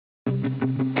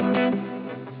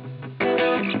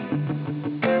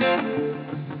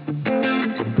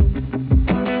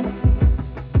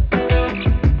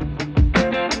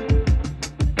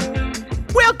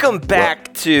Welcome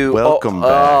back to welcome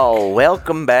back to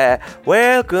welcome the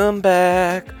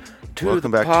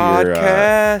back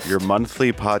podcast. to your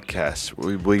monthly podcast.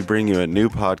 We bring you a new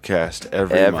podcast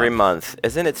every month.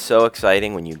 Isn't it so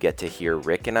exciting when you get to hear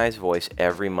Rick and I's voice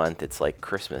every month? It's like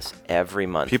Christmas every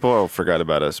month. People forgot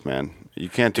about us, man. You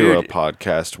can't do a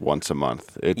podcast once a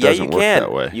month. It doesn't work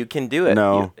that way. You can do it.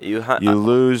 No, you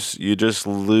lose. You just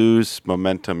lose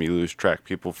momentum. You lose track.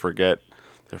 People forget.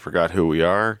 They forgot who we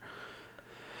are.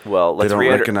 Well, let's They don't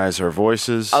recognize our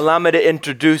voices. Allow me to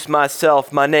introduce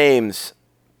myself. My name's...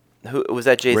 Who was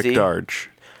that, Jay-Z? Rick Darge.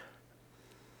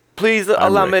 Please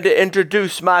allow me to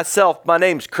introduce myself. My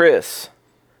name's Chris.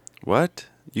 What?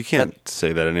 You can't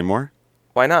say that anymore.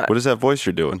 Why not? What is that voice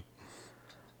you're doing?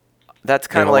 That's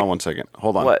kind of like... Hold on 1 second.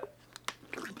 Hold on. What?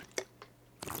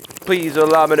 Please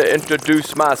allow me to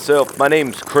introduce myself. My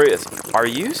name's Chris. Are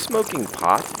you smoking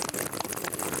pot?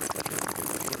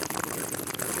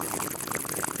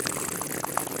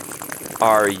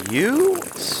 Are you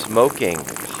smoking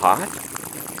pot?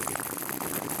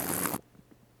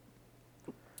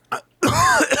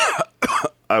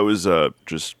 I was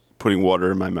just putting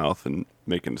water in my mouth and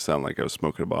making it sound like I was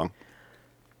smoking a bong.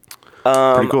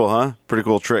 Pretty cool, huh? Pretty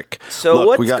cool trick. So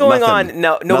Look, what's going on?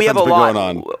 No, we have a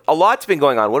lot. A lot's been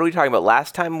going on. What are we talking about?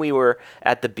 Last time we were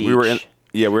at the beach. We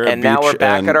were at and now we're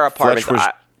back at our apartment.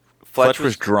 Fletch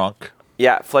was drunk.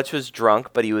 Yeah, Fletch was drunk,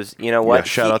 but he was. You know what? Yeah,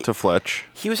 shout out to Fletch.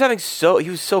 He was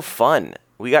so fun.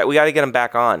 We got to get him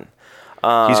back on.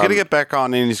 He's going to get back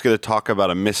on and he's going to talk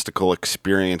about a mystical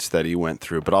experience that he went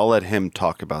through, but I'll let him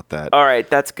talk about that. All right,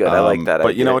 that's good. I like that.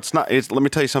 But you know, let me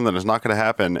tell you something. It's not going to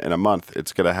happen in a month.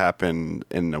 It's going to happen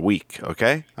in a week,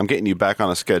 okay? I'm getting you back on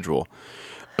a schedule.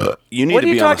 You need to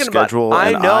be on a schedule,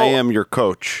 and I am your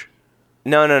coach.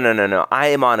 No. I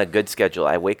am on a good schedule.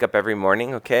 I wake up every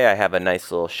morning, okay? I have a nice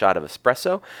little shot of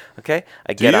espresso, okay?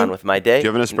 I get on with my day. Do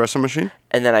you have an espresso machine?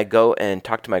 And then I go and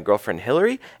talk to my girlfriend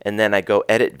Hillary, and then I go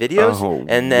edit videos. Oh,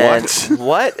 and then what?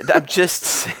 What? I'm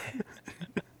just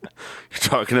You're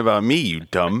talking about me, you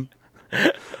dumb.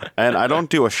 And I don't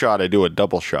do a shot, I do a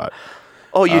double shot.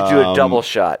 Oh, you do a double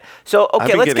shot. So,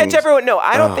 okay, let's catch everyone. No,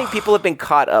 I don't think people have been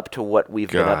caught up to what we've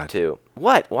been up to.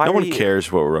 What? Why? No one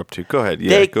cares what we're up to. Go ahead. Yeah,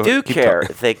 they do care.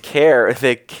 They care.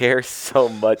 They care so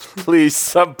much. Please,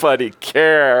 somebody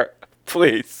care.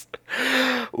 Please.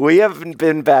 We haven't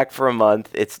been back for a month.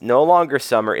 It's no longer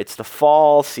summer. It's the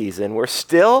fall season. We're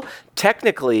still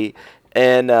technically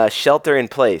in shelter in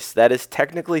place. That is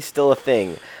technically still a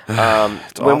thing.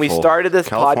 When we started this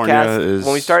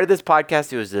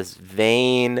podcast, it was this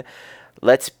vain,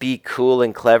 let's be cool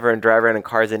and clever and drive around in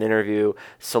cars and interview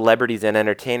celebrities and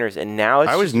entertainers. And now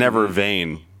it's I was never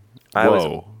vain.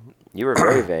 You were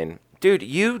very vain. Dude,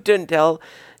 you didn't tell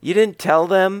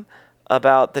them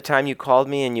about the time you called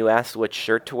me and you asked what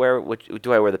shirt to wear.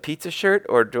 Do I wear the pizza shirt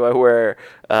or do I wear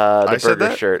the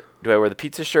burger shirt? Do I wear the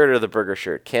pizza shirt or the burger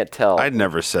shirt? Can't tell. I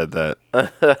never said that.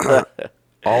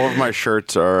 All of my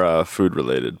shirts are food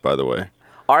related, by the way.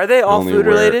 Are they all food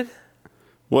related?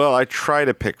 Well, I try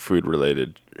to pick food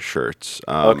related shirts.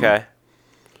 Okay.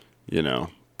 You know,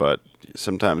 but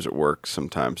sometimes it works,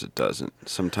 sometimes it doesn't.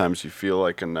 Sometimes you feel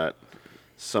like a nut,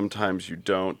 sometimes you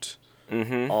don't.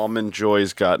 Mm-hmm. Almond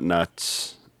Joy's got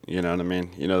nuts. You know what I mean?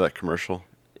 You know that commercial?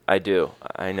 I do.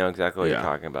 I know exactly what you're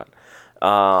talking about.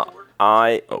 Oh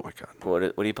my God.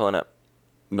 What are you pulling up?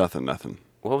 Nothing.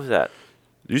 What was that?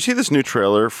 Did you see this new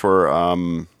trailer for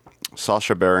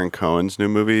Sacha Baron Cohen's new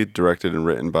movie, directed and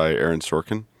written by Aaron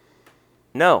Sorkin?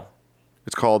 No.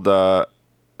 It's called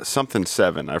something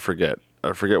 7. I forget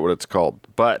what it's called.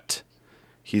 But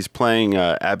he's playing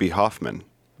Abby Hoffman,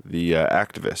 the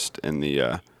activist in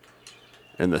the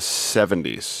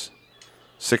 70s.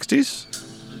 60s?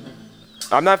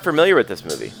 I'm not familiar with this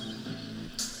movie.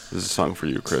 This is a song for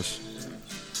you, Chris.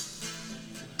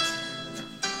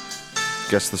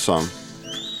 Guess the song.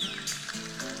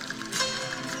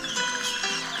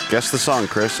 Guess the song,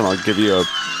 Chris, and I'll give you a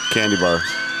candy bar.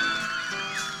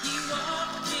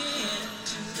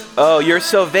 Oh, You're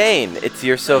So Vain. It's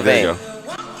You're So Vain. There you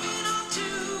go.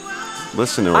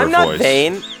 Listen to her voice. I'm not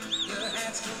vain.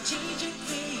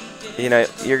 You know,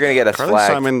 you're going to get us Carly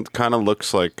flagged. Simon kind of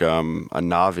looks like a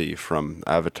Na'vi from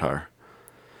Avatar.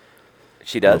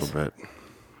 She does? A little bit.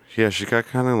 Yeah, she got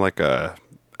kind of like a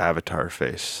Avatar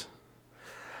face.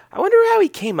 I wonder how he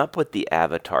came up with the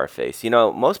avatar face. You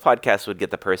know, most podcasts would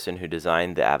get the person who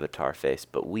designed the avatar face,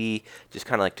 but we just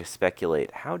kind of like to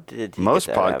speculate. How did he Most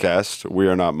get that podcasts, we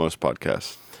are not most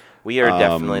podcasts. We are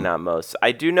definitely not most.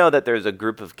 I do know that there's a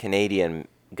group of Canadian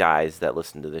guys that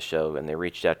listen to the show, and they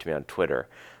reached out to me on Twitter.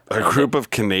 A group of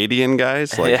Canadian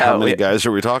guys? Like, Yeah, how many guys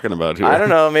are we talking about here? I don't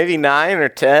know, maybe 9 or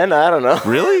 10. I don't know.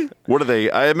 Really? What are they?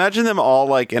 I imagine them all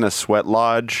like in a sweat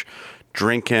lodge,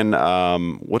 drinking.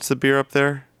 What's the beer up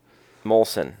there?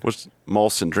 Molson. What's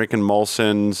Molson? Drinking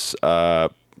Molsons.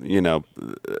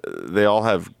 They all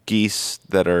have geese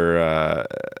that are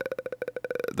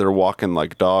they're walking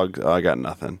like dogs. I got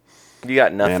nothing. You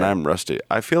got nothing. Man, I'm rusty.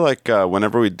 I feel like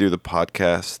whenever we do the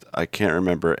podcast, I can't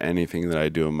remember anything that I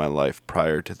do in my life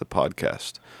prior to the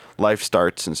podcast. Life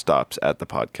starts and stops at the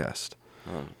podcast.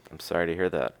 Oh, I'm sorry to hear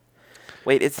that.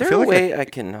 Wait, is there feel a like way I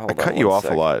can hold on? I cut you off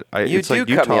a lot. You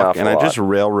do cut me off a and lot. I just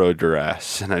railroad your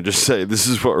ass, and I just say, "This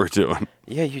is what we're doing."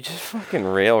 Yeah, you just fucking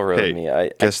railroad me.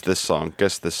 Guess this song.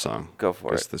 Guess this song. Go for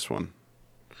it. Guess this one.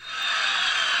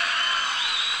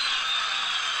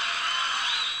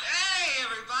 Hey,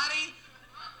 everybody!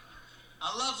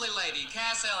 A lovely lady,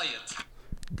 Cass Elliot.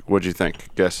 What'd you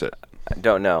think? Guess it. I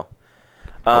don't know.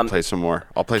 I'll play some more.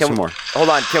 Hold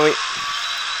on. Can we?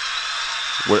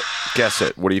 What? Guess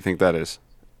it. What do you think that is?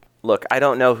 Look, I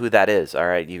don't know who that is. All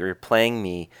right, you're playing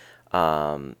me.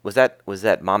 Was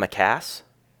that Mama Cass?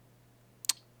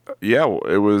 Yeah,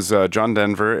 it was John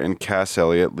Denver and Cass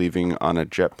Elliot leaving on a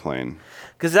jet plane.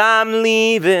 'Cause I'm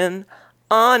leaving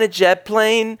on a jet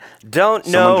plane. Don't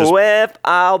Someone know if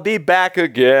I'll be back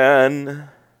again.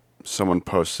 Someone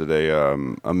posted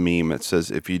a meme that says,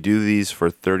 "If you do these for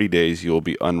 30 days, you will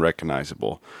be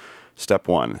unrecognizable." Step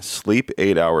 1, sleep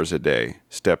 8 hours a day.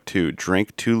 Step 2,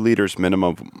 drink 2 liters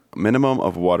minimum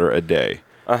of water a day.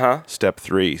 Step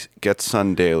 3, get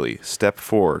sun daily. Step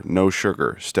 4, no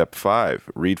sugar. Step 5,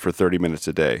 read for 30 minutes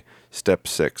a day. Step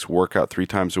 6, work out 3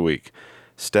 times a week.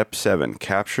 Step 7,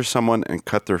 capture someone and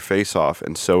cut their face off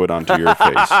and sew it onto your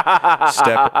face.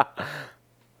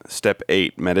 Step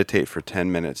 8, meditate for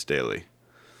 10 minutes daily.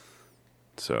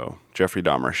 So, Jeffrey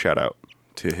Dahmer, shout out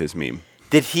to his meme.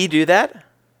 Did he do that?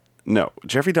 No,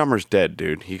 Jeffrey Dahmer's dead,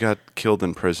 dude. He got killed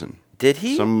in prison. Did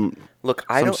he? Look,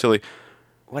 I don't. Silly.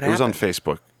 What It was on happened?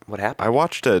 Facebook. What happened? I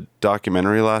watched a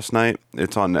documentary last night.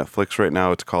 It's on Netflix right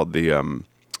now. It's called the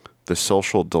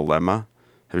Social Dilemma.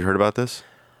 Have you heard about this?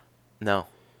 No.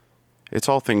 It's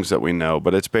all things that we know,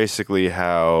 but it's basically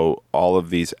how all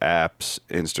of these apps,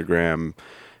 Instagram,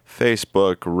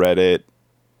 Facebook, Reddit,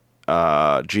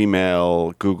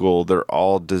 Gmail, Google, they're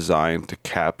all designed to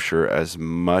capture as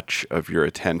much of your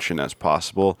attention as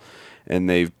possible. And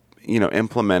they've,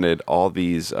 implemented all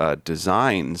these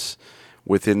designs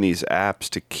within these apps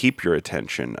to keep your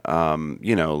attention,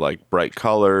 like bright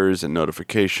colors and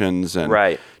notifications and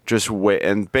Right.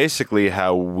 and basically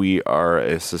how we are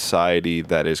a society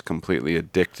that is completely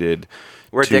addicted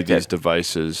We're to addicted. these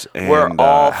devices. And We're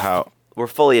all how we're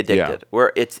fully addicted.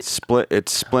 It's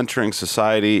it's splintering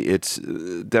society. It's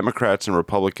Democrats and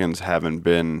Republicans haven't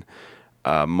been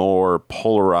more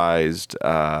polarized,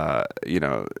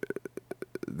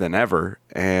 than ever.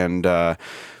 And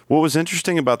what was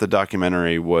interesting about the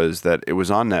documentary was that it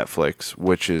was on Netflix,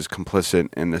 which is complicit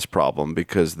in this problem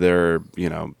because they're,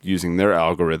 using their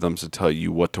algorithms to tell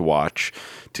you what to watch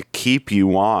to keep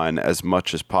you on as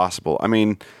much as possible. I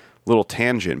mean, little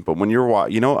tangent, but when you're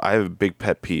I have a big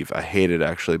pet peeve. I hate it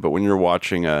actually, but when you're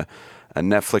watching a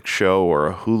Netflix show or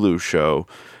a Hulu show,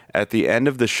 at the end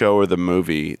of the show or the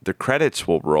movie, the credits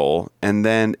will roll, and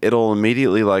then it'll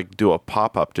immediately do a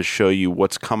pop-up to show you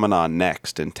what's coming on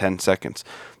next in 10 seconds.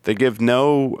 They give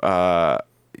no,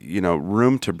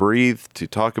 room to breathe, to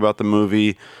talk about the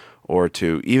movie, or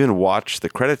to even watch the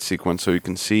credit sequence so you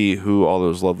can see who all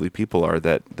those lovely people are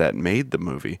that made the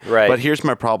movie. Right. But here's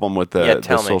my problem with the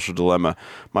tell me. Social Dilemma.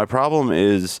 My problem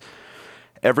is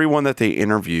everyone that they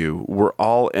interview were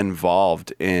all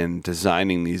involved in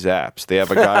designing these apps. They have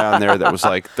a guy on there that was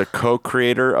the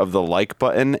co-creator of the like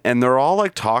button, and they're all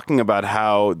talking about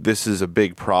how this is a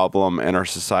big problem and our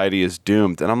society is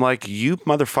doomed. And I'm like, you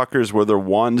motherfuckers were the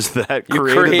ones that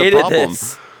created the problem.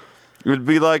 this. It would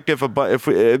be like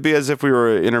it'd be as if we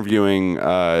were interviewing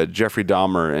Jeffrey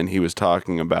Dahmer and he was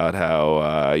talking about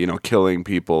how killing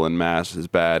people in mass is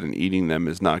bad and eating them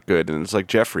is not good. And it's like,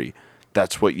 Jeffrey,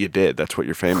 that's what you did. That's what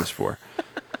you're famous for.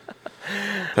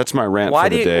 That's my rant for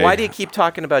the day. Why do you keep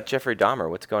talking about Jeffrey Dahmer?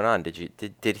 What's going on? Did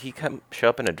he show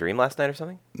up in a dream last night or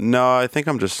something? No, I think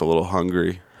I'm just a little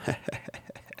hungry.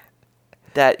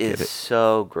 That is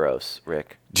so gross,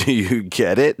 Rick. Do you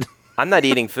get it? I'm not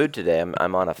eating food today.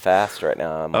 I'm on a fast right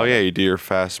now. Oh yeah, you do your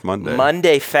fast Monday.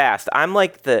 Monday fast. I'm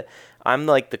like the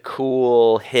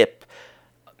cool hip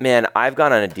man. I've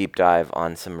gone on a deep dive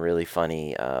on some really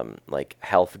funny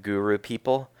health guru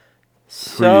people.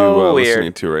 Who are you weird.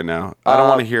 listening to right now? I don't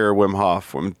want to hear Wim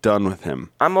Hof. I'm done with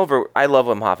him. I love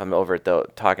Wim Hof. I'm over it though,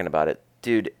 talking about it.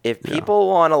 Dude, if people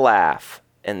want to laugh,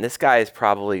 and this guy is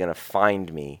probably going to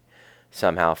find me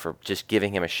somehow for just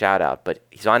giving him a shout out, but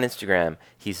he's on Instagram.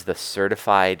 He's the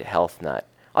Certified Health Nut.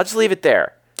 I'll just leave it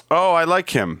there. Oh, I like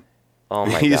him. Oh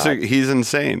my God. He's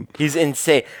insane. He's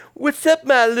insane. What's up,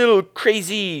 my little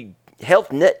crazy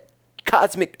health nut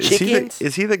cosmic chickens?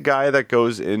 Is he the guy that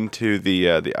goes into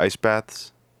the ice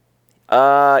baths?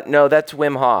 No, that's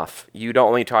Wim Hof. You don't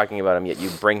want me talking about him yet. You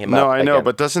bring him up. No, I know, again.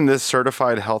 but doesn't this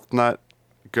Certified Health Nut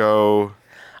go...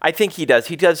 I think he does.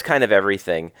 He does kind of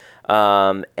everything.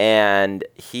 And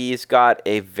he's got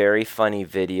a very funny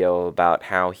video about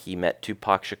how he met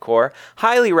Tupac Shakur.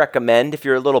 Highly recommend, if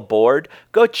you're a little bored,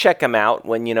 go check him out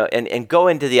when, and go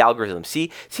into the algorithm. See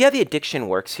how the addiction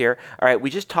works here? All right, we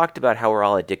just talked about how we're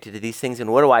all addicted to these things.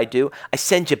 And what do? I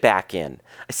send you back in.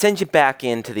 I send you back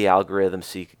into the algorithm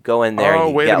so you can go in there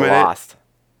and you get lost.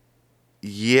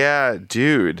 Yeah,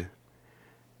 dude.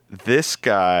 This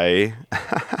guy...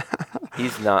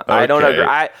 He's not. Okay. I don't agree.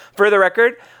 For the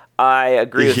record, I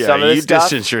agree with some of this stuff. You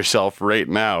distance yourself right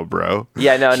now, bro.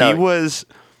 Yeah, no. It's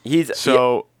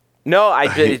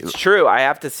true. I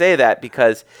have to say that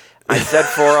because I said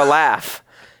for a laugh.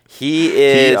 He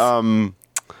is.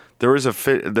 There was a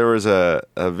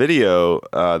video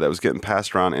that was getting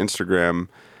passed around Instagram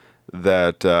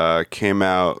that came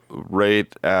out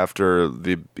right after all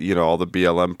the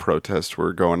BLM protests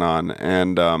were going on,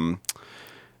 and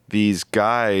these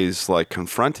guys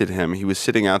confronted him. He was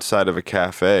sitting outside of a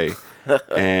cafe,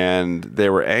 and they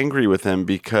were angry with him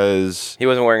because he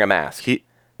wasn't wearing a mask.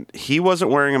 He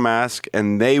wasn't wearing a mask,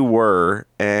 and they were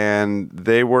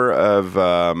of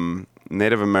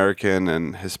Native American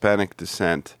and Hispanic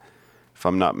descent, if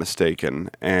I'm not mistaken.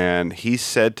 And he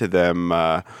said to them,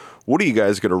 "What are you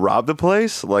guys going to rob the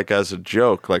place?" As a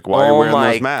joke, why are you wearing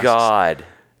those masks? Oh my God.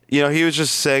 He was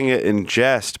just saying it in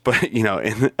jest, but,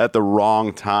 at the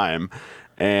wrong time.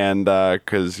 And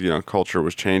because, culture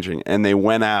was changing. And they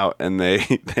went out and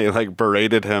they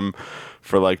berated him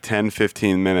for 10,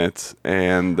 15 minutes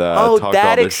and talked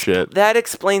all this shit. That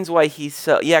explains why he's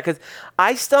so... Yeah, because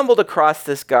I stumbled across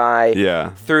this guy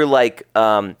through,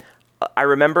 I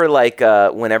remember,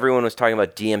 when everyone was talking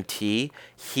about DMT,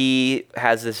 he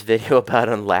has this video about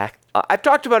I've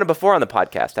talked about it before on the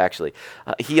podcast, actually.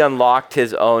 He unlocked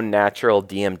his own natural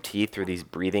DMT through these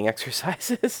breathing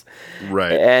exercises.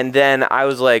 Right. And then I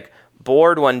was,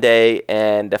 bored one day,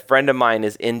 and a friend of mine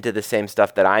is into the same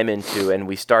stuff that I'm into, and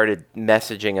we started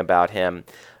messaging about him.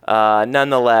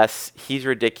 Nonetheless, he's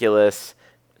ridiculous.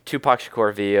 Tupac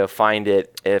Shakur video. Find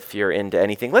it if you're into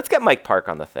anything. Let's get Mike Park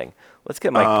on the thing. Let's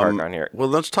get Mike Park on here. Well,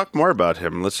 let's talk more about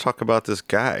him. Let's talk about this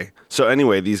guy. So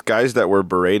anyway, these guys that were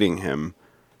berating him.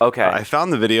 Okay. I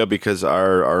found the video because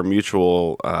our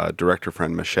mutual director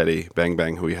friend, Machete Bang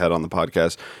Bang, who we had on the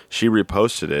podcast, she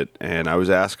reposted it, and I was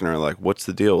asking her, what's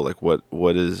the deal?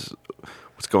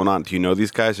 What's going on? Do you know these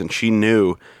guys? And she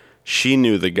knew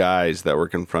the guys that were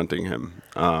confronting him.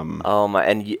 Oh my!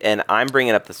 And I'm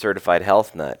bringing up the Certified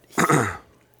Health Nut.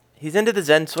 He's into the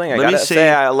Zen swing. I gotta say,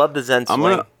 I love the Zen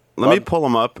swing. Let me pull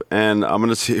him up, and I'm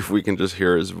gonna see if we can just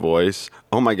hear his voice.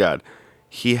 Oh my God,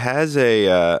 he has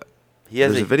a.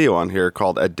 There's a video on here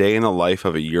called "A Day in the Life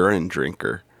of a Urine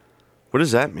Drinker." What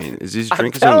does that mean? Is he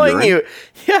drinking his own urine? I'm telling you,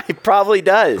 yeah, he probably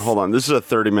does. Hold on, this is a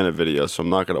 30-minute video, so I'm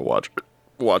not gonna watch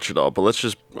it all. But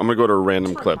I'm gonna go to a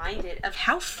random clip. Reminded of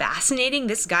how fascinating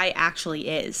this guy actually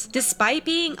is. Despite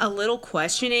being a little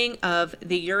questioning of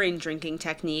the urine drinking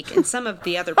technique and some of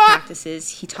the other practices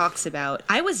he talks about,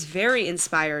 I was very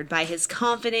inspired by his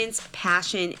confidence,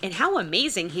 passion, and how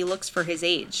amazing he looks for his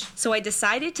age. So I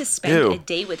decided to spend a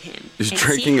day with him and see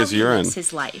how he urine. lives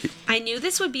his life. I knew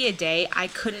this would be a day I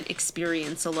couldn't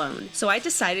experience alone, so I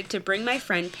decided to bring my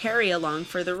friend Perry along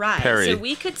for the ride, so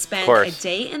we could spend a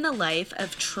day in the life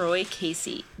of Troy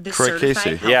Casey, the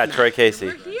certified health nut. Troy Casey.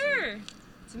 We're here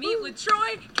to meet with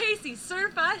Troy Casey,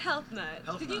 certified health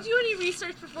nut. Did you do any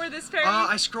research before this, Perry?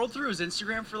 I scrolled through his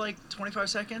Instagram for 25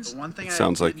 seconds. One thing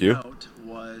Sounds I like did you. note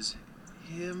was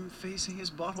him facing his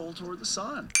butthole toward the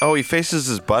sun. Oh, he faces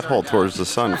his butthole towards the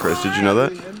sun, Chris. Did you know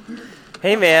that?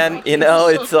 Hey, man,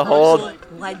 it's a whole...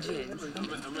 Legend.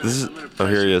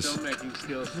 Here he is.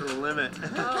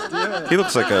 He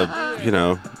looks like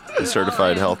a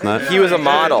certified health nut. He was a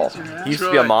model. He used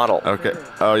to be a model. Okay.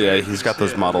 Oh, yeah, he's got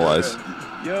those model eyes.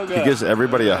 He gives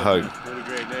everybody a hug. What a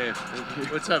great name.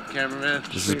 What's up, cameraman?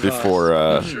 This is before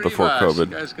COVID. You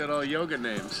guys got all yoga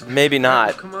names. Maybe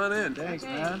not. Come on in. Thanks,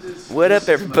 man. What up,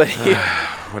 everybody?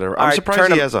 Whatever. All I'm right,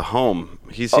 surprised he has a home.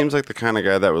 He seems like the kind of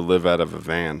guy that would live out of a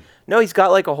van. No, he's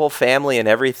got like a whole family and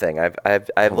everything. I've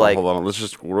like. Hold on. Let's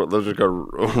just go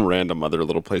random other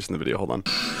little place in the video. Hold on.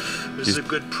 This is a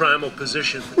good primal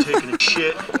position for taking a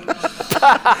shit.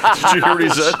 Did you hear what he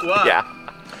said? Squat. Yeah.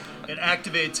 It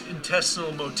activates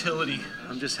intestinal motility.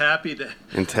 I'm just happy that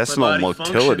Intestinal my body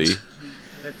motility? functions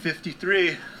at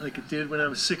 53 like it did when I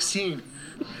was 16.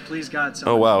 Please, God, Oh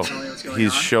someone wow, tell me what's going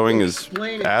he's on. showing his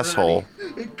Explain it, asshole.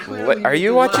 Ronnie. It clearly What, are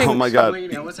you needs a lot watching- Oh my God.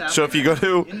 explaining. What's So if you go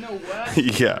to, In the West,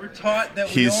 yeah, we're taught that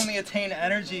we he's only attain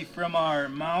energy from our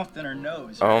mouth and our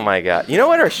nose. Oh my God! You know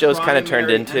what our show's kind of turned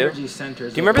Primary into? energy Do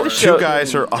centers you remember of the our- show? two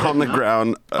guys are on the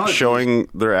ground showing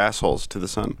their assholes to the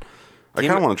sun. I you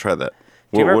kind of rem- want to try that.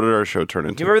 you What remember- did our show turn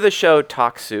into? Do you remember the show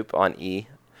Talk Soup on E?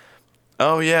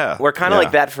 Oh yeah, We're kind of Yeah.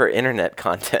 like that for internet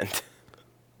content.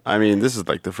 I mean, this is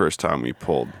like the first time we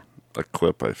pulled a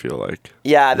clip. I feel like.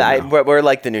 Yeah, You know. we're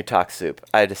like the new Talk Soup.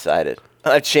 I decided.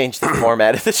 I've changed the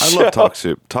format of the I show. love Talk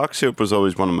Soup. Talk Soup was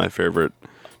always one of my favorite.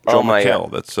 Oh Joe my McHale.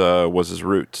 God. That's was his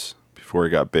roots before he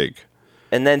got big.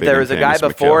 And then Big there and was a guy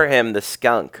famous before McHale. him, the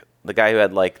skunk, the guy who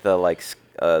had like the skunk.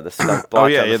 Oh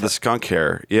blotch yeah, on yeah, the the skunk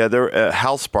hair. Yeah, there.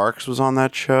 Hal Sparks was on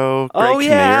that show. Greg Oh yeah,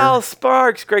 Kinnear. Al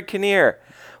Sparks, Greg Kinnear.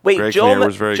 Wait, Greg Joel Kinnear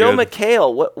was very Joe good.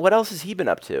 McHale. What else has he been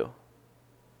up to?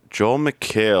 Joel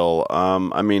McHale.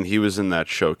 I mean, he was in that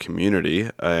show Community,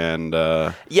 and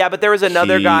Yeah, but there was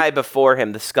another He- guy before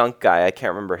him, the skunk guy. I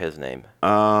can't remember his name.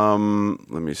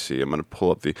 let me see. I'm gonna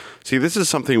pull up the. See, this is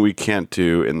something we can't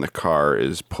do in the car.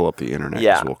 Is pull up the internet. 'Cause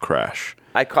Yeah. we'll crash.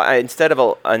 Instead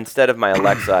of my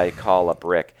Alexa, I call up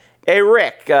Rick. Hey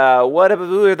Rick, who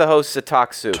are the hosts of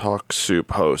Talk Soup? Talk Soup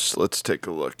hosts. Let's take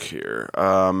a look here.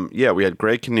 Yeah, we had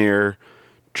Greg Kinnear,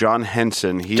 John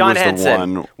Henson. He John was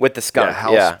Henson the one with the skunk. Yeah,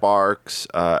 Hal Yeah. Sparks,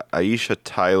 Aisha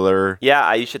Tyler. Yeah,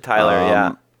 Aisha Tyler.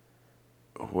 Yeah.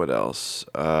 What else?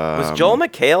 Was Joel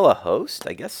McHale a host?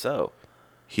 I guess so.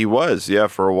 He was, yeah,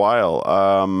 for a while.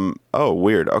 Oh,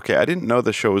 weird. Okay, I didn't know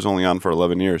the show was only on for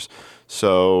 11 years.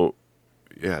 So,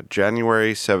 yeah,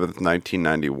 January 7th,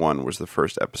 1991 was the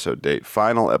first episode date.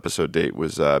 Final episode date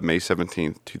was May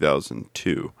 17th,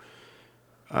 2002.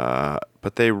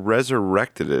 But they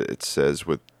resurrected it, it says,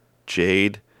 with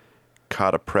Jade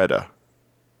Catapreda.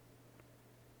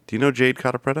 Do you know Jade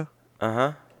Catapreda?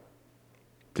 Uh-huh.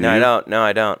 Do No, you? I don't. No,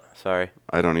 I don't. Sorry.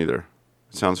 I don't either.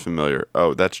 It sounds familiar.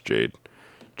 Oh, that's Jade.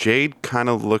 Jade kind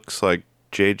of looks like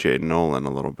J.J. Nolan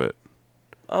a little bit.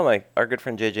 Oh, our good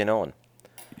friend J.J. Nolan.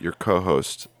 Your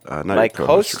co-host. Not My your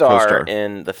co-host, your co-star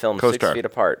in the film Co-star. 6 Feet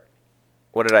Apart.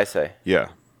 What did I say? Yeah.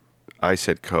 I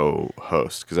said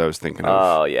co-host because I was thinking of...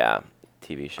 Oh, yeah.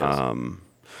 TV shows.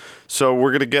 So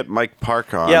we're going to get Mike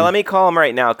Park on. Yeah, let me call him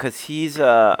right now because he's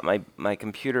my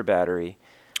computer battery.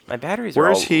 My batteries are Where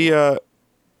all... is he?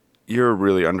 You're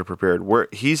really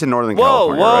underprepared. He's in Northern Whoa,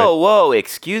 California, right? whoa!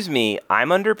 Excuse me, I'm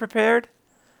underprepared.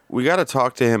 We got to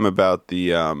talk to him about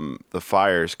the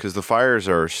fires because the fires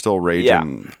are still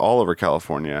raging all over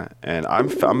California, and I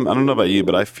don't know about you,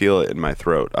 but I feel it in my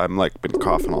throat. I'm like been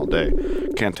coughing all day.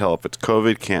 Can't tell if it's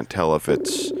COVID. Can't tell if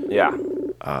it's Yeah,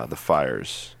 the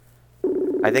fires.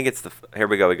 I think it's the. Here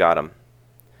we go. We got him.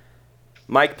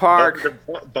 Mike Park,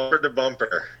 Bumper to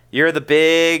bumper. you're the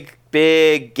big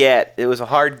get. It was a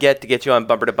hard get to get you on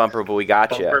bumper to bumper, but we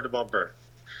got Bumper you. to bumper.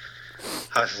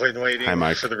 I've been waiting Hi,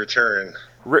 Mike. for the return.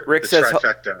 Rick The says.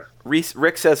 trifecta.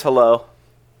 Rick says hello.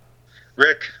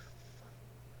 Rick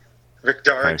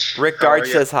Darch. Rick how are Darch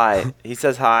ya? says hi. He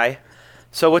says hi.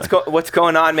 So what's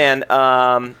going on,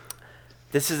 man?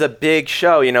 This is a big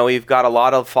show. You know, we've got a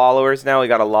lot of followers now. We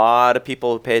got a lot of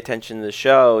people who pay attention to the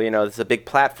show. You know, this is a big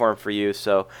platform for you.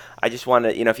 So I just want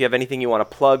to, if you have anything you want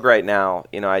to plug right now,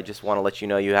 I just want to let you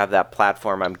know you have that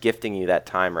platform. I'm gifting you that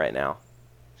time right now.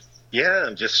 Yeah,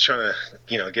 I'm just trying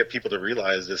to, get people to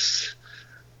realize this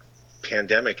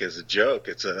pandemic is a joke.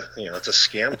 It's a, it's a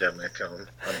scamdemic.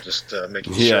 I'm just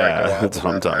making sure I go Yeah, out that's what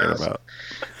I'm without talking mask.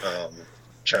 about.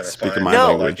 Trying to Speaking find my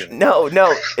No, language. no,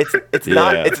 it's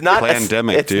not. Yeah, It's not.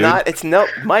 pandemic, it's dude. not. It's no,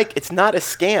 Mike. It's not a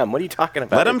scam. What are you talking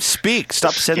about? Let him speak.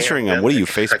 Stop censoring him. What are you, I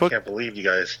Facebook? can't believe you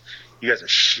guys are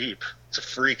sheep. It's a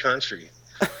free country.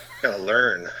 You gotta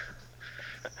learn.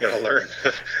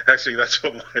 Actually, that's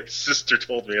what my sister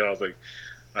told me. And I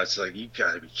was like, you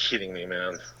gotta be kidding me,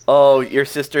 man. Oh, your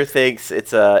sister thinks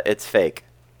it's fake.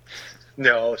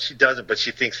 No, she doesn't, but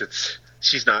she thinks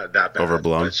she's not that bad.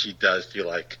 Overblown. But she does feel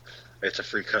like it's a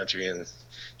free country and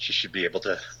she should be able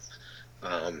to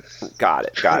Got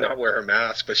it. not wear her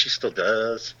mask, but she still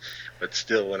does. But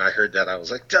still, when I heard that, I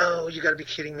was like, no, you gotta be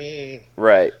kidding me.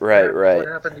 Right. What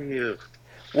happened to you?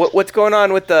 What's going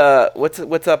on with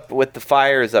what's up with the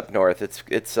fires up north?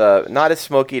 It's not as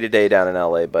smoky today down in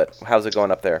LA, but how's it going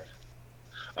up there?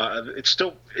 It's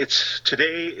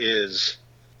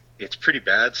pretty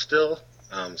bad still.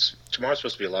 Tomorrow's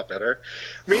supposed to be a lot better.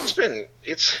 I mean,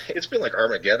 it's been like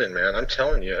Armageddon, man. I'm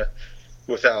telling you,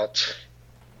 without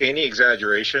any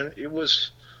exaggeration, it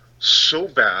was so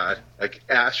bad. Like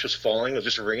ash was falling. It was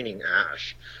just raining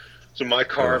ash. So my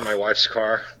car and my wife's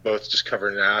car both just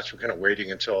covered in ash. We're kind of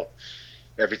waiting until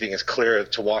everything is clear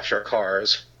to wash our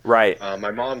cars. Right.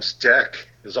 My mom's deck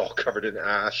is all covered in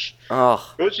ash.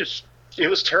 Oh. It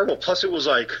was terrible. Plus, it was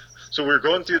like, so we were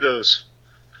going through those.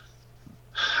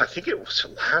 I think it was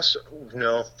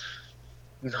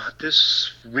not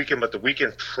this weekend, but the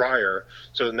weekend prior.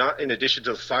 So not in addition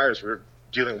to the fires, we were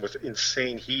dealing with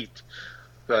insane heat.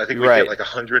 I think we hit like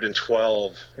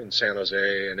 112 in San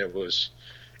Jose,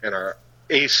 and our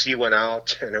AC went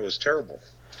out, and it was terrible.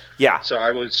 Yeah. So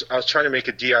I was trying to make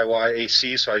a DIY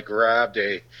AC, so I grabbed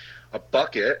a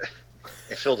bucket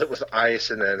and filled it with ice,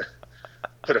 and then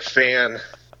put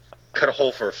cut a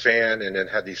hole for a fan, and then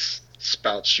had these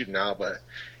spouts shooting out, but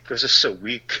it was just so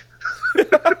weak.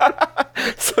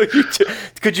 So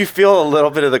could you feel a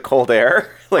little bit of the cold air?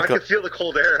 I could feel the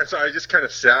cold air, so I just kind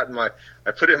of sat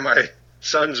I put it in my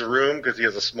son's room because he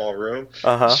has a small room.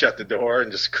 Shut the door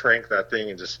and just cranked that thing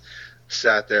and just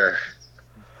sat there,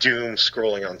 doom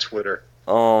scrolling on Twitter.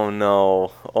 Oh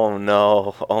no! Oh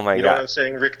no! Oh my God! You know what I'm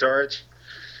saying, Rick Darge?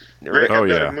 Rick, I've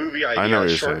got a movie idea. I know what a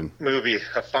you're short saying. movie,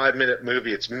 a 5-minute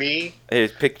movie. It's me,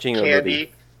 It's pitching a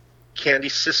movie.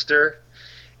 Candy's sister,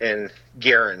 and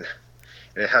Garen,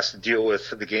 and it has to deal with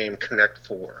the game Connect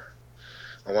 4.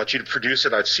 I want you to produce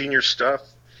it. I've seen your stuff.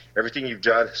 Everything you've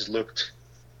done has looked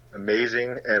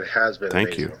amazing, and it has been Thank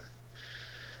amazing. you.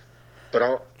 But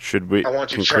I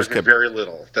want you to charge me very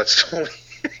little. That's the only.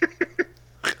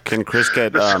 Can Chris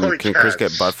get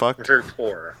butt fucked? Very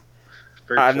poor.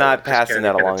 I'm not passing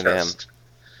that along to him.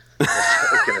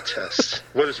 I can attest.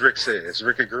 What does Rick say? Does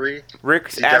Rick agree?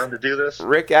 Rick's Is he down to do this?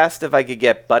 Rick asked if I could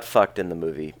get butt fucked in the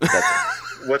movie.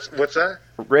 What's that?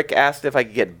 Rick asked if I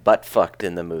could get butt fucked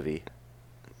in the movie.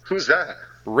 Who's that?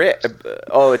 Rick.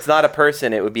 Oh, it's not a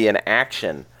person. It would be an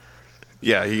action.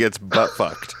 Yeah, he gets butt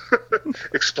fucked.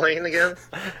 Explain again.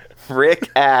 Rick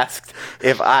asked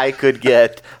if I could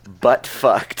get butt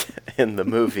fucked in the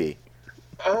movie.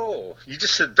 Oh, you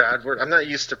just said bad word. I'm not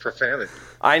used to profanity.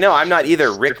 I know, I'm not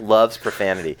either. Rick loves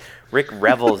profanity. Rick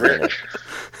revels in it.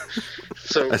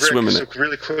 So, Rick,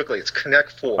 really quickly, it's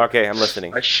Connect 4. Okay, I'm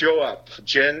listening. I show up.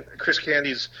 Chris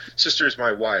Candy's sister is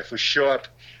my wife. We show up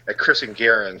at Chris and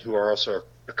Garen, who are also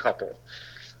a couple.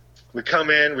 We come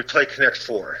in, we play Connect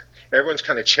 4. Everyone's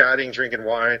kind of chatting, drinking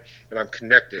wine, and I'm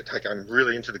connected. Like, I'm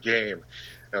really into the game.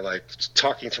 And, like,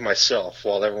 talking to myself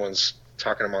while everyone's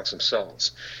talking amongst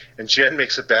themselves. And Jen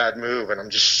makes a bad move, and I'm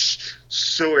just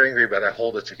so angry, but I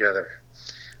hold it together.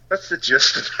 That's the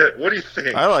gist of it. What do you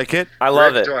think? I like it. I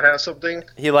love it. Do I have something?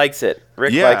 He likes it.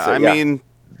 Rick Yeah, likes it. I mean,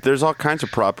 there's all kinds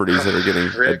of properties that are getting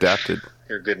Rick, adapted.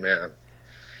 You're a good man.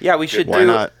 Yeah, we should Why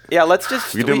not? Yeah, let's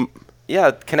just.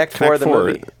 Connect 4 the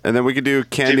movie. And then we could do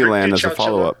Candyland as a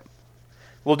follow-up.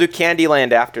 We'll do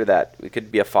Candyland after that. It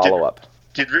could be a follow-up.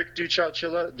 Did Rick do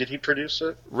Chowchilla? Did he produce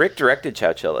it? Rick directed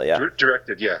Chowchilla, yeah. Rick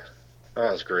directed, yeah. Oh,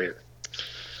 that was great.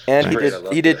 And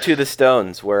he did To the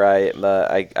Stones, where I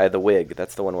the wig.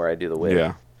 That's the one where I do the wig.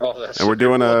 Yeah. Oh, that's and we're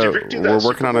doing we're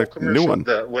working on a new one.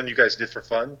 The one you guys did for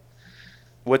fun.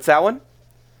 What's that one?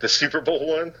 The Super Bowl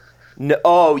one. No,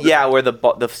 oh yeah, where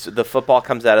the football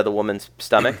comes out of the woman's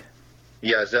stomach.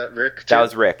 Yeah, is that Rick? That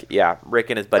was Rick. Yeah, Rick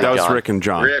and his buddy John. That was Rick and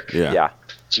John. Rick. Yeah.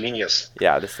 Genius.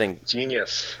 Yeah, this thing.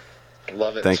 Genius.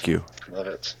 Love it. Thank you. Love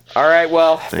it. All right.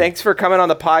 Well, thanks for coming on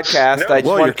the podcast.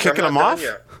 You're kicking him off?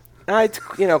 It's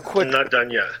quick. I'm not done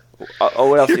yet. Oh,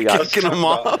 what else you got? Kicking him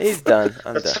off? He's done.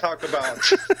 Let's talk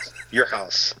about your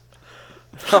house.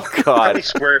 Oh God. How many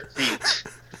square feet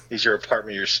is your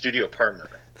apartment? Your studio apartment?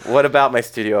 What about my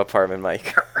studio apartment,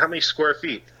 Mike? How many square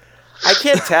feet? I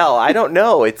can't tell. I don't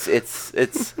know.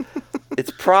 It's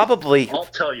probably. I'll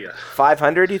tell you.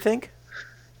 500, you think?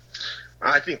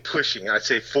 I think pushing. I'd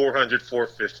say 400,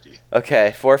 450.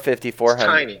 Okay, 450, 400.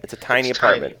 It's tiny. It's a tiny It's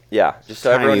apartment. tiny. Yeah, just so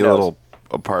everyone Tiny knows. little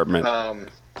apartment.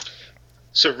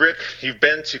 So Rick, you've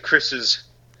been to Chris's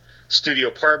studio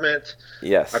apartment.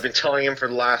 Yes. I've been telling him for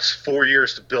the last 4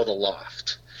 years to build a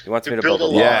loft. He wants me to build a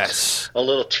loft. Yes. A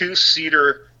little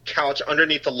 2-seater couch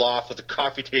underneath the loft with a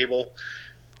coffee table.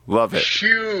 Love it.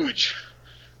 Huge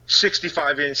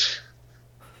 65-inch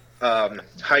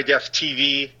high-def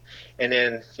TV. And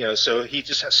then, so he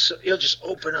just he'll just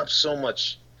open up so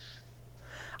much.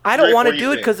 I don't Rick, want what to do do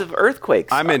you it think? because of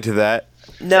earthquakes. I'm into that.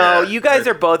 No, Yeah. you guys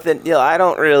are both in. I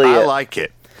don't really. I like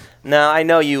it. No, I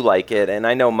know you like it, and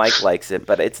I know Mike likes it,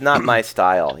 but it's not my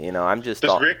style. I'm just.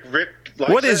 Does Rick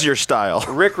likes What is it. your style?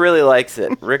 Rick really likes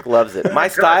it. Rick loves it. My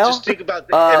God, style? just think about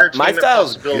the entertainment my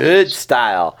style's possibilities. good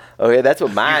style. Okay, that's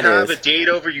what mine You have is. a date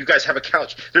over. You guys have a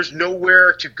couch. There's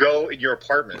nowhere to go in your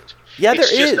apartment. Yeah,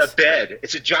 it's there is. just a bed.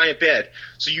 It's a giant bed.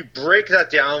 So you break that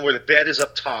down where the bed is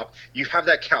up top. You have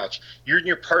that couch. You and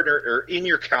your partner are in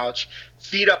your couch,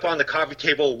 feet up on the coffee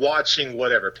table, watching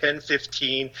whatever, Pen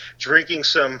 15, drinking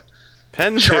some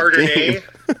Pen Chardonnay.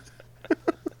 15.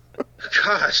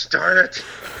 Gosh darn it.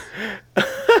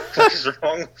 What is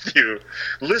wrong with you?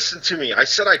 Listen to me. I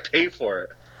said I pay for it.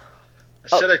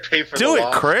 I said I pay for Do the it,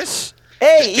 loft. Chris.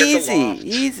 Hey, Just get the easy, loft.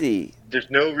 easy. There's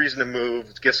no reason to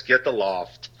move. Just get the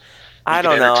loft. I You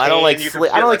can don't know. I don't like entertain, you can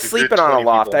sleep. I fit don't like like a good sleeping on a 20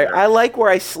 loft. people in there. I like where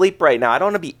I sleep right now. I don't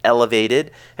want to be elevated.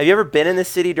 Have you ever been in the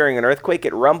city during an earthquake?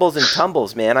 It rumbles and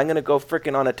tumbles, man. I'm gonna go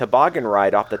freaking on a toboggan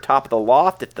ride off the top of the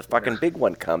loft if the fucking big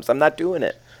one comes. I'm not doing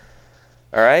it.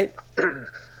 All right.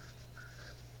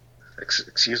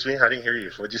 Excuse me? I didn't hear you.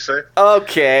 What'd you say?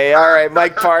 Okay. All right,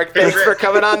 Mike Park. Thanks for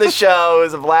coming on the show. It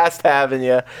was a blast having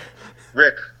you.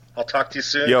 Rick, I'll talk to you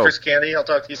soon. Yo. Chris Candy, I'll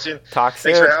talk to you soon. Talk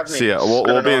Thanks soon. for having me. See ya. It's We'll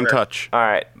been be an in honor. touch. All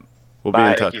right. We'll Bye.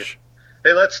 be in Thank you. touch.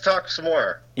 Hey, let's talk some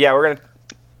more. Yeah, we're gonna.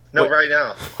 No, Wait. right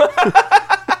now.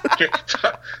 Okay,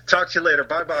 talk to you later.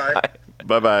 Bye-bye.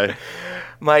 Bye-bye.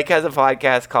 Mike has a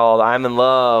podcast called "I'm in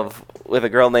Love with a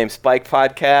Girl Named Spike"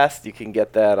 podcast. You can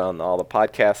get that on all the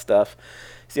podcast stuff.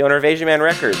 He's the owner of Asian Man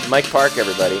Records. Mike Park,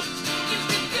 everybody.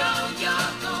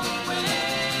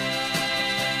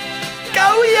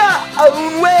 Go your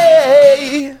own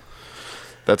way.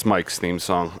 That's Mike's theme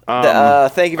song.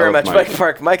 Thank you very I much, love Mike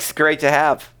Park. Mike's great to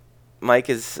have. Mike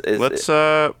is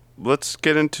Let's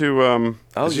get into.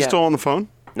 Is he yeah. still on the phone?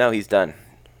 No, he's done.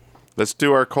 Let's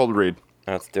do our cold read.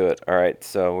 Let's do it. All right,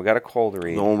 so we got a cold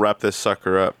read. Then we'll wrap this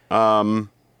sucker up. Who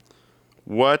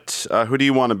do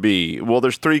you want to be? Well,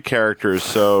 there's 3 characters,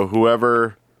 so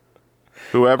whoever's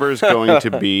going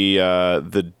to be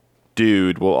the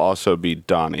dude will also be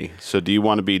Donnie. So do you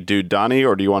want to be Dude Donnie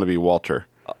or do you want to be Walter?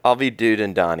 I'll be Dude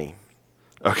and Donnie.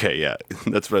 Okay, yeah,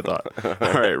 that's what I thought.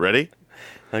 All right, ready?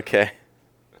 Okay.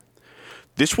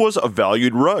 This was a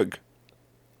valued rug.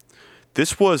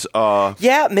 This was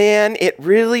Yeah, man, it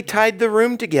really tied the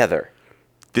room together.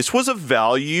 This was a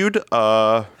valued.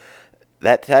 That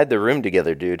tied the room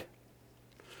together, dude.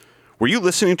 Were you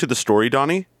listening to the story,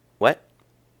 Donnie? What?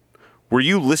 Were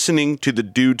you listening to the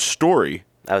dude's story?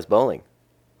 I was bowling.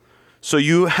 So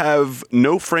you have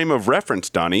no frame of reference,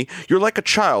 Donnie. You're like a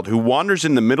child who wanders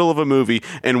in the middle of a movie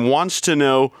and wants to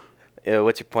know.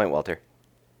 What's your point, Walter?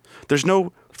 There's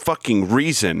no fucking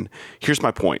reason. Here's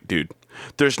my point, dude.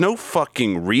 There's no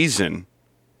fucking reason.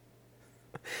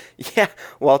 Yeah,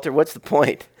 Walter, what's the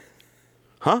point?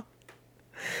 Huh?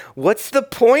 What's the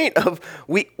point of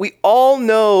we all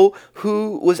know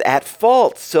who was at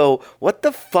fault. So what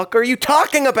the fuck are you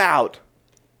talking about?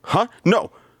 Huh?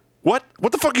 No. What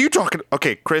the fuck are you talking?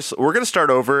 Okay, Chris, we're gonna start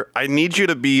over. I need you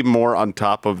to be more on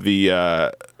top of the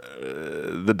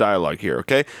dialogue here,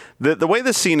 okay? The way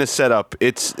the scene is set up,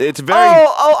 it's very. it's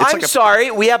I'm like a-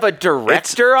 sorry. We have a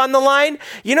director on the line.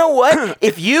 You know what?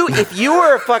 if you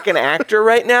were a fucking actor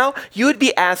right now, you would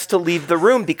be asked to leave the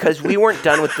room because we weren't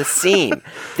done with the scene.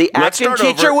 The Let's acting start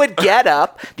teacher over. would get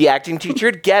up. The acting teacher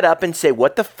would get up and say,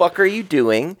 "What the fuck are you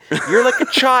doing? You're like a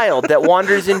child that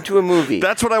wanders into a movie."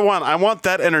 That's what I want. I want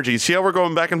that energy. See how we're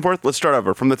going back and forth? Let's start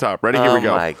over from the top. Ready? Here we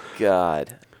go. Oh my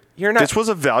god. You're not. This was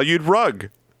a valued rug.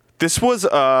 This was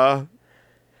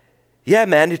Yeah,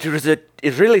 man. It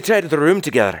really tied the room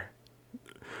together.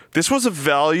 This was a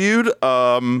valued.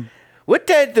 What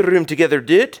tied the room together,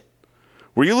 dude?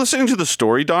 Were you listening to the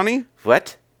story, Donnie?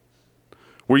 What?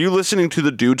 Were you listening to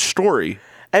the dude's story?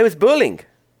 I was bowling.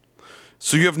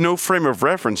 So you have no frame of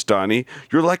reference, Donnie.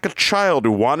 You're like a child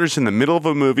who wanders in the middle of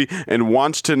a movie and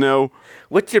wants to know.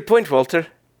 What's your point, Walter?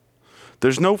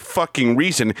 There's no fucking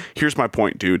reason. Here's my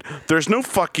point, dude. There's no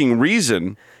fucking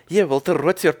reason. Yeah, Walter,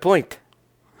 what's your point?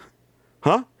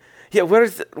 Huh? Yeah,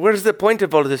 where's the point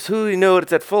of all this? Who you know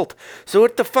is at fault? So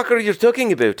what the fuck are you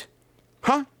talking about?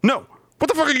 Huh? No. What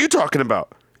the fuck are you talking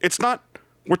about? It's not.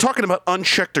 We're talking about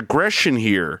unchecked aggression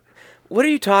here. What are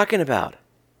you talking about?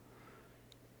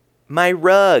 My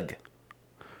rug.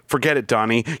 Forget it,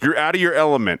 Donnie. You're out of your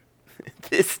element.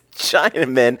 This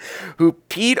Chinaman who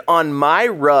peed on my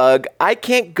rug, I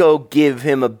can't go give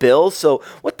him a bill, so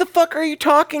what the fuck are you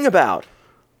talking about?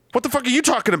 What the fuck are you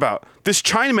talking about? This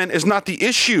Chinaman is not the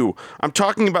issue. I'm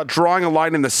talking about drawing a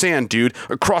line in the sand, dude.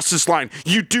 Across this line.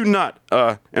 You do not.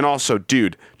 And also,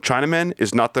 dude, Chinaman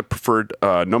is not the preferred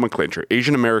nomenclature.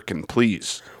 Asian American,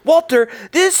 please. Walter,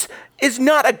 this is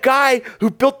not a guy who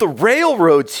built the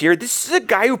railroads here. This is a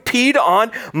guy who peed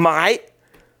on my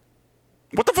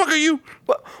What the fuck are you?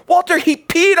 Walter, he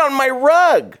peed on my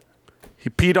rug. He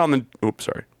peed on the... Oops,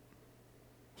 sorry.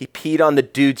 He peed on the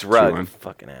dude's rug. Chewing.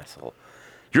 Fucking asshole.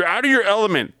 You're out of your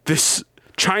element. This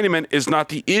Chinaman is not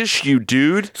the issue,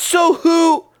 dude. So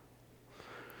who...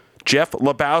 Jeff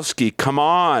Lebowski, come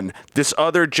on. This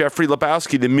other Jeffrey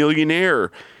Lebowski, the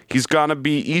millionaire. He's gonna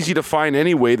be easy to find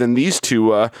anyway than these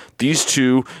two,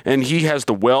 and he has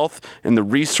the wealth and the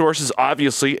resources,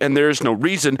 obviously, and there's no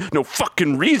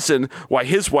fucking reason why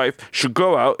his wife should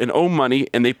go out and owe money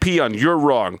and they pee on your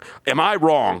wrong. Am I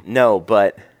wrong? No,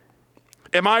 but...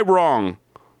 Am I wrong?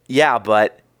 Yeah,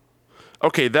 but...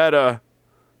 Okay, that,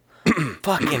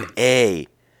 Fucking A.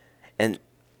 And...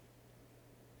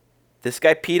 This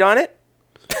guy peed on it?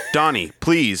 Donnie,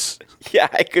 please. Yeah,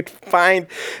 I could find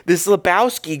this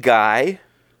Lebowski guy.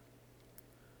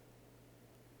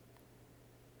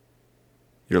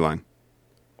 Your line.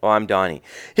 Oh, I'm Donnie.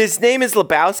 His name is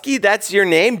Lebowski? That's your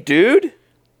name, dude?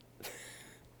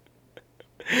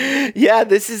 Yeah,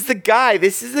 this is the guy.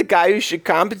 This is the guy who should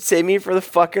compensate me for the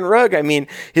fucking rug. I mean,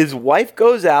 his wife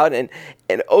goes out and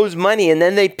owes money, and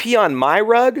then they pee on my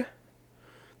rug?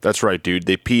 That's right, dude.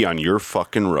 They pee on your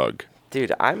fucking rug.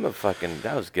 Dude,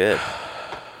 that was good.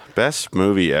 Best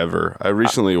movie ever. I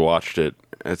recently watched it.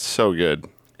 It's so good.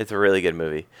 It's a really good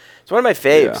movie. It's one of my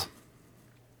faves. Yeah.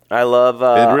 I love...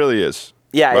 it really is.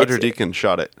 Yeah, Roger Deakins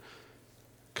shot it.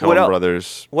 Coen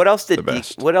Brothers. What else did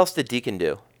Deakins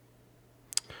do?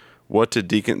 What did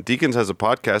Deakins... Deakins has a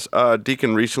podcast.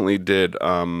 Deakins recently did...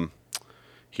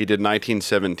 he did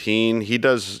 1917.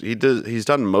 He's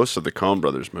done most of the Coen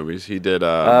Brothers movies. He did...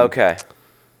 okay.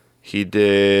 He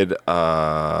did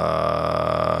No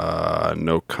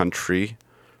Country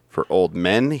for Old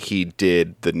Men. He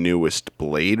did the newest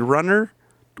Blade Runner,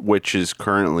 which is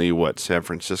currently what San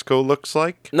Francisco looks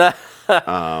like. He's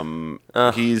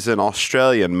an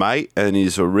Australian mate, and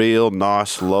he's a real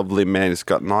nice, lovely man. He's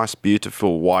got nice,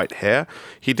 beautiful white hair.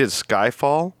 He did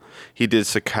Skyfall. He did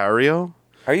Sicario.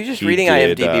 Are you just reading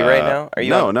IMDb right now? Are you?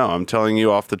 No. I'm telling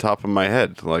you off the top of my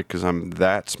head, because I'm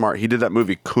that smart. He did that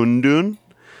movie Kundun.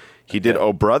 He did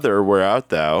Oh Brother, Where Art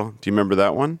Thou? Do you remember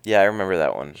that one? Yeah, I remember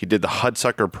that one. He did The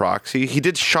Hudsucker Proxy. He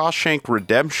did Shawshank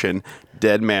Redemption,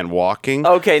 Dead Man Walking.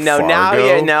 Okay,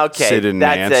 Fargo, okay. Sid and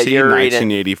That's Nancy, it. You're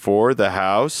 1984, The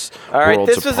House. All right,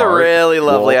 Worlds this was Apart, a really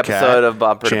lovely Lolcat, episode of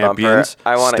Bumper Champions, to Bumper.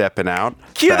 I want to Stepping Out.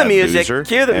 Cue the Bad music. Loser,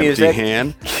 Cue the Empty music.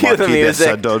 Hand, Cue the Marquis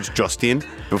music. de Sade Justin,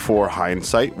 Before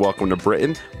Hindsight, Welcome to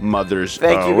Britain, Mother's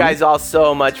Thank Own, you guys all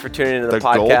so much for tuning into the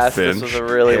podcast. Goldfinch, This was a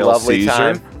really Hail lovely Caesar,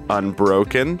 time.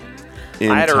 Unbroken.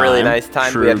 I had a really nice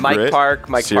time. We had Mike Grit, Park.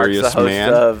 Mike Park's the host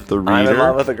Man, of The I'm in Reader,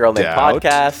 Love with a Girl Named Doubt,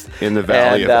 Podcast. In the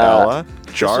Valley and, of Ella,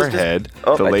 this was Jarhead,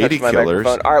 just- The I Lady touched my Killers.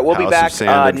 microphone. All right, we'll be House back of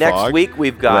Sand and next Fog, week.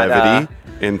 We've got Levity,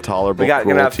 Intolerable gonna have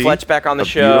Cruelty, Fletch back on the A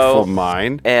show, Beautiful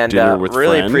Mind, and Dinner with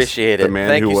really Friends, appreciate it. The Man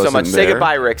Thank Who you so Wasn't much. Say There,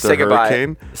 goodbye, Rick. The Say goodbye.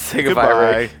 Hurricane. Say goodbye,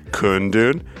 Rick.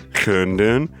 Kundun.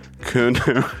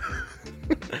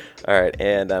 All right,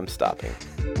 and I'm stopping.